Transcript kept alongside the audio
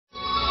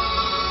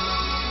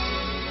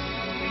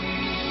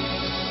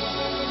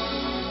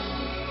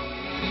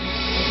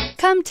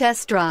Come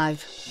test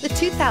drive the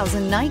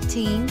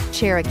 2019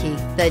 Cherokee.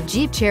 The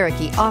Jeep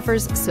Cherokee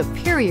offers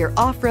superior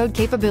off-road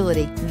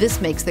capability.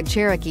 This makes the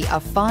Cherokee a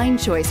fine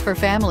choice for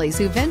families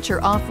who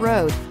venture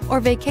off-road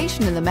or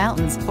vacation in the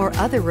mountains or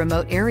other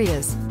remote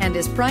areas, and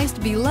is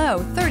priced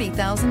below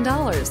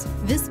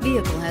 $30,000. This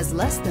vehicle has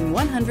less than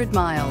 100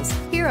 miles.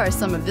 Here are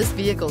some of this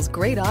vehicle's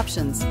great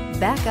options: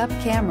 backup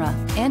camera,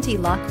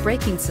 anti-lock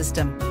braking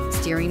system,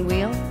 steering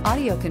wheel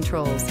audio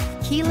controls,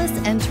 keyless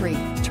entry,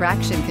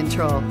 traction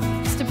control,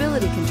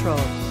 stability control,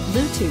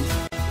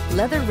 Bluetooth,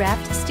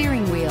 leather-wrapped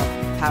steering wheel,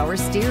 power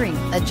steering,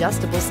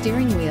 adjustable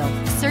steering wheel.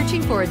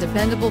 Searching for a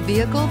dependable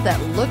vehicle that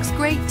looks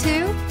great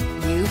too?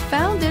 You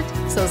found it,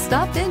 so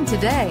stop in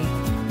today.